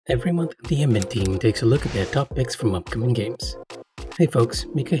Every month, the Admin team takes a look at their top picks from upcoming games. Hey folks,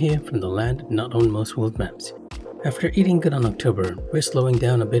 Mika here from the land not on most world maps. After eating good on October, we're slowing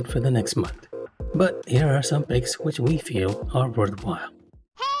down a bit for the next month. But here are some picks which we feel are worthwhile.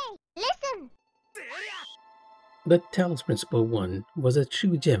 Hey, listen! The Talos Principle 1 was a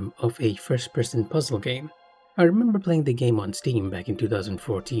true gem of a first-person puzzle game. I remember playing the game on Steam back in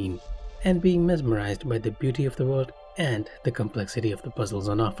 2014 and being mesmerized by the beauty of the world and the complexity of the puzzles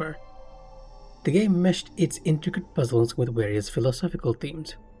on offer. The game meshed its intricate puzzles with various philosophical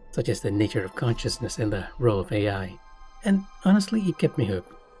themes, such as the nature of consciousness and the role of AI, and honestly it kept me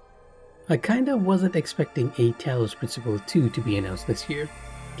hooked. I kinda wasn't expecting a Talos Principle 2 to be announced this year.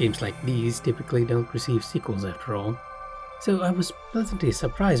 Games like these typically don't receive sequels after all, so I was pleasantly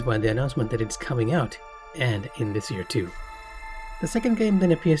surprised by the announcement that it's coming out, and in this year too. The second game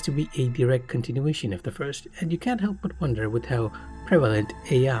then appears to be a direct continuation of the first, and you can't help but wonder with how prevalent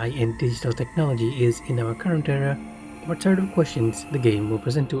AI and digital technology is in our current era, what sort of questions the game will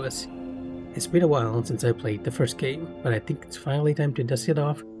present to us. It's been a while since I played the first game, but I think it's finally time to dust it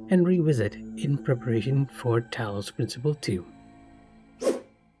off and revisit in preparation for Talos Principle 2.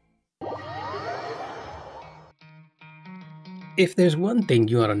 If there's one thing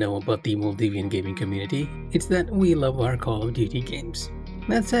you ought to know about the Moldavian gaming community, it's that we love our Call of Duty games.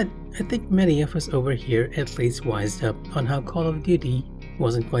 That said, I think many of us over here at least wised up on how Call of Duty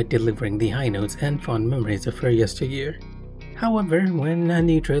wasn't quite delivering the high notes and fond memories of her yesteryear. However, when a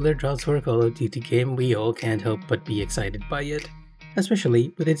new trailer drops for a Call of Duty game, we all can't help but be excited by it,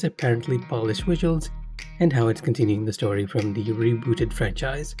 especially with its apparently polished visuals and how it's continuing the story from the rebooted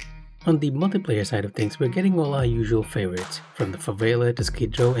franchise. On the multiplayer side of things, we're getting all our usual favorites, from the favela to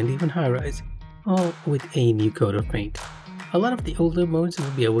Skid Row and even High Rise, all with a new coat of paint. A lot of the older modes will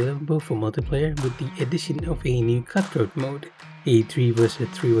be available for multiplayer with the addition of a new Cutthroat mode, a 3 vs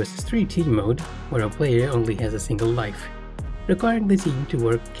 3 vs 3 team mode where a player only has a single life, requiring the team to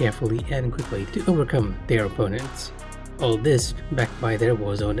work carefully and quickly to overcome their opponents. All this backed by their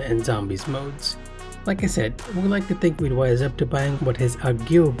Warzone and Zombies modes. Like I said, we like to think we'd wise up to buying what has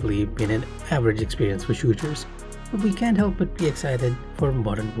arguably been an average experience for shooters, but we can't help but be excited for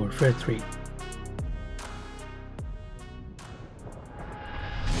Modern Warfare 3.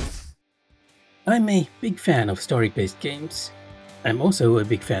 I'm a big fan of story-based games. I'm also a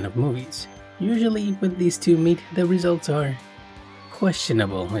big fan of movies. Usually when these two meet, the results are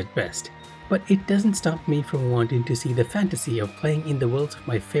questionable at best, but it doesn't stop me from wanting to see the fantasy of playing in the worlds of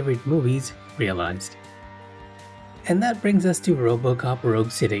my favorite movies realized. And that brings us to Robocop Rogue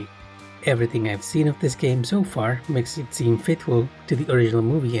City. Everything I've seen of this game so far makes it seem faithful to the original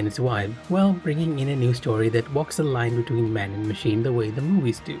movie and its vibe, while bringing in a new story that walks the line between man and machine the way the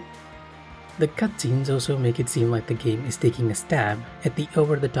movies do. The cutscenes also make it seem like the game is taking a stab at the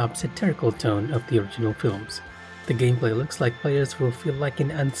over-the-top satirical tone of the original films. The gameplay looks like players will feel like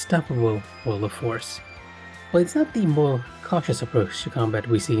an unstoppable wall of force. While it's not the more cautious approach to combat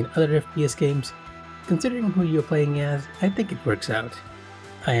we see in other FPS games, considering who you're playing as, I think it works out.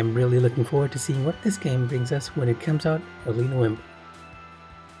 I am really looking forward to seeing what this game brings us when it comes out early November.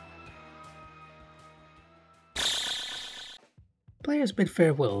 Players bid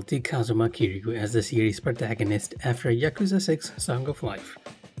farewell to Kazuma Kiryu as the series protagonist after Yakuza 6 Song of Life.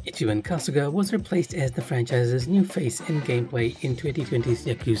 Ichiban Kasuga was replaced as the franchise's new face and gameplay in 2020's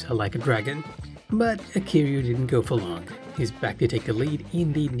Yakuza Like a Dragon. But Kiryu didn't go for long. He's back to take the lead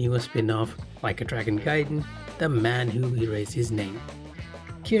in the newest spin-off, Like a Dragon Gaiden, The Man Who Erased His Name.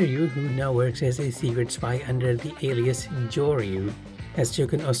 Kiryu, who now works as a secret spy under the alias Joryu, has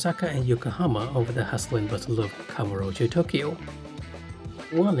taken Osaka and Yokohama over the hustle and bustle of Kamurocho, Tokyo.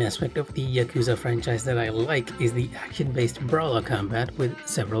 One aspect of the Yakuza franchise that I like is the action-based brawler combat with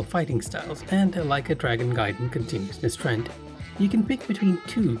several fighting styles, and Like a Dragon Gaiden continues this trend. You can pick between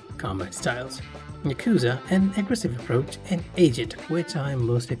two combat styles, Yakuza, an aggressive approach, and Agent, which I'm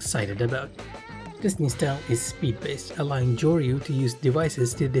most excited about. This new style is speed-based, allowing Joryu to use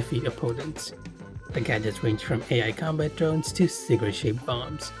devices to defeat opponents. The gadgets range from AI combat drones to cigarette-shaped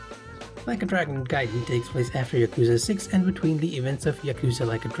bombs. Like a Dragon Gaiden takes place after Yakuza 6 and between the events of Yakuza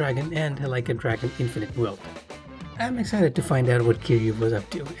Like a Dragon and Like a Dragon Infinite World. I'm excited to find out what Kiryu was up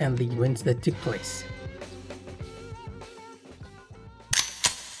to and the events that took place.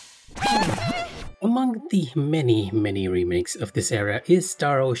 Among the many remakes of this era is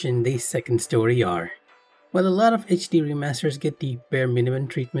Star Ocean: The Second Story R. While a lot of HD remasters get the bare minimum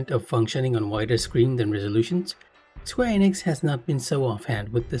treatment of functioning on wider screen than resolutions, Square Enix has not been so offhand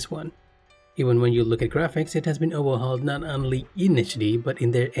with this one. Even when you look at graphics, it has been overhauled not only in HD but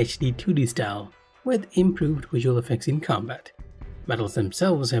in their HD 2D style, with improved visual effects in combat. Battles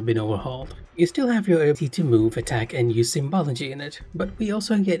themselves have been overhauled. You still have your ability to move, attack, and use symbology in it, but we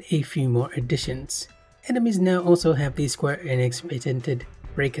also get a few more additions. Enemies now also have the Square Enix patented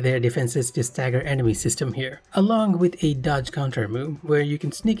break their defenses to stagger enemy system here, along with a dodge counter move where you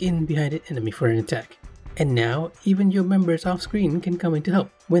can sneak in behind an enemy for an attack. And now, even your members off screen can come in to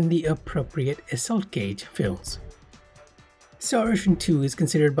help when the appropriate assault gauge fills. Star Ocean 2 is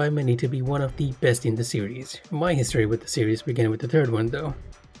considered by many to be one of the best in the series. My history with the series began with the third one though,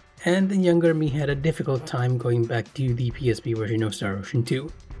 and the younger me had a difficult time going back to the PSP version of Star Ocean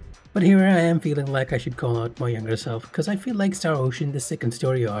 2. But here I am feeling like I should call out my younger self because I feel like Star Ocean the second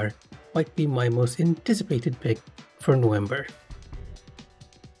story arc might be my most anticipated pick for November.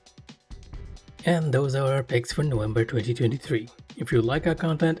 And those are our picks for November 2023. If you like our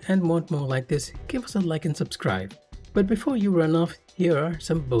content and want more like this, give us a like and subscribe. But before you run off, here are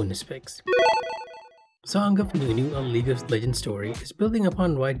some bonus picks. Song of Nunu, a League of Legends story, is building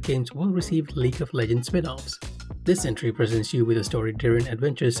upon Riot Games' well-received League of Legends spin-offs. This entry presents you with a story-driven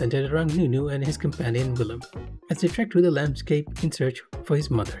adventure centered around Nunu and his companion Willem, as they trek through the landscape in search for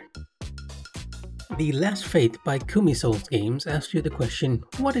his mother. The Last Faith by Kumi Souls Games asks you the question,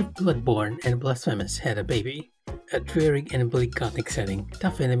 what if Bloodborne and Blasphemous had a baby? A dreary and bleak gothic setting,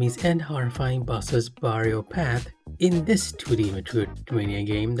 tough enemies and horrifying bosses bar your path in this 2D Metroidvania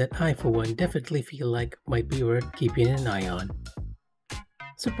game that I for one definitely feel like might be worth keeping an eye on.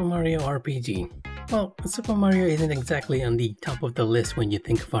 Super Mario RPG. Well, Super Mario isn't exactly on the top of the list when you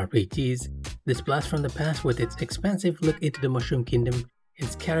think of RPGs. This blast from the past with its expansive look into the Mushroom Kingdom,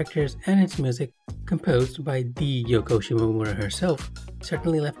 its characters and its music, composed by the Yoko Shimomura herself,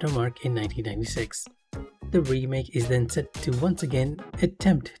 certainly left a mark in 1996. The remake is then set to once again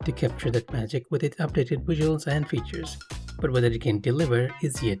attempt to capture that magic with its updated visuals and features, but whether it can deliver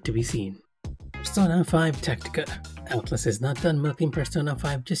is yet to be seen. Persona 5 Tactica. Atlus is not done milking Persona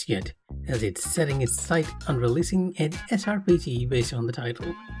 5 just yet, as it's setting its sight on releasing an SRPG based on the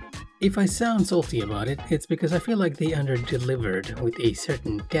title. If I sound salty about it, it's because I feel like they under-delivered with a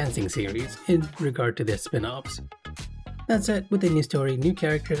certain dancing series in regard to their spin-offs. That said, with a new story, new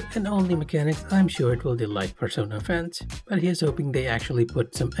characters, and all new mechanics, I'm sure it will delight Persona fans, but here's hoping they actually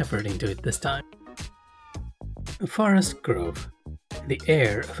put some effort into it this time. Forest Grove. The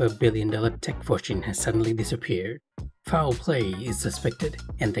heir of $1 billion tech fortune has suddenly disappeared. Foul play is suspected,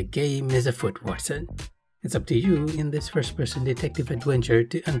 and the game is afoot, Watson. It's up to you in this first-person detective adventure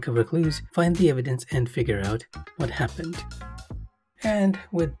to uncover clues, find the evidence, and figure out what happened. And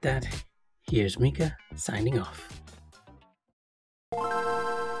with that, here's Mika signing off.